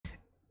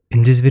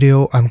In this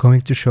video, I'm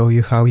going to show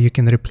you how you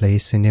can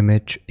replace an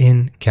image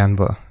in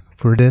Canva.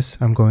 For this,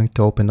 I'm going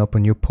to open up a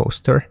new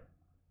poster.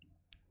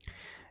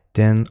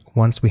 Then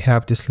once we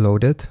have this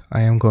loaded,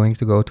 I am going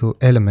to go to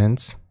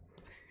Elements.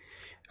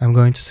 I'm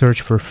going to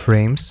search for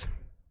frames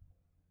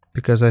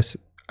because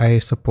I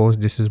suppose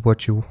this is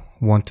what you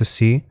want to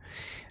see.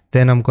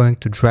 Then I'm going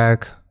to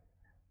drag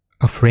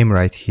a frame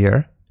right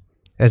here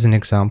as an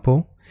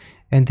example.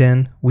 And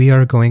then we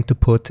are going to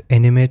put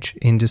an image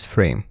in this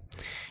frame.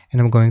 And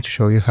I'm going to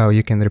show you how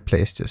you can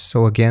replace this.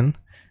 So again,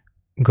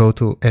 go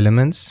to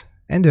Elements,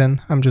 and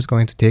then I'm just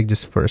going to take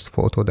this first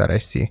photo that I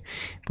see.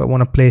 If I want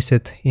to place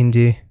it in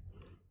the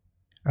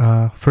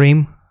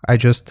frame, I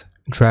just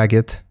drag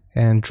it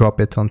and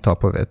drop it on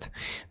top of it.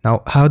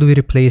 Now, how do we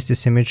replace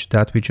this image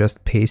that we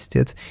just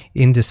pasted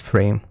in this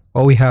frame?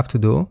 All we have to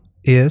do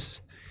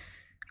is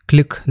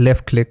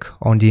left click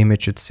on the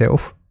image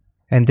itself,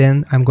 and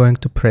then I'm going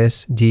to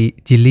press the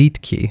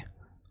delete key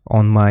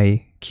on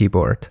my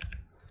keyboard.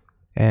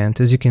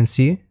 And as you can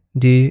see,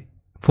 the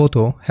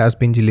photo has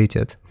been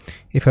deleted.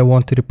 If I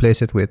want to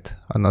replace it with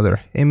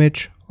another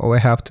image, all I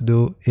have to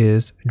do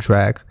is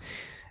drag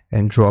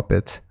and drop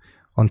it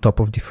on top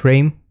of the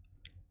frame,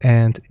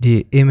 and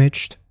the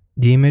image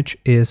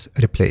is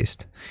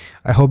replaced.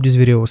 I hope this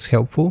video was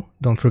helpful.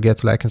 Don't forget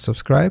to like and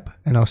subscribe,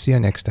 and I'll see you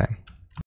next time.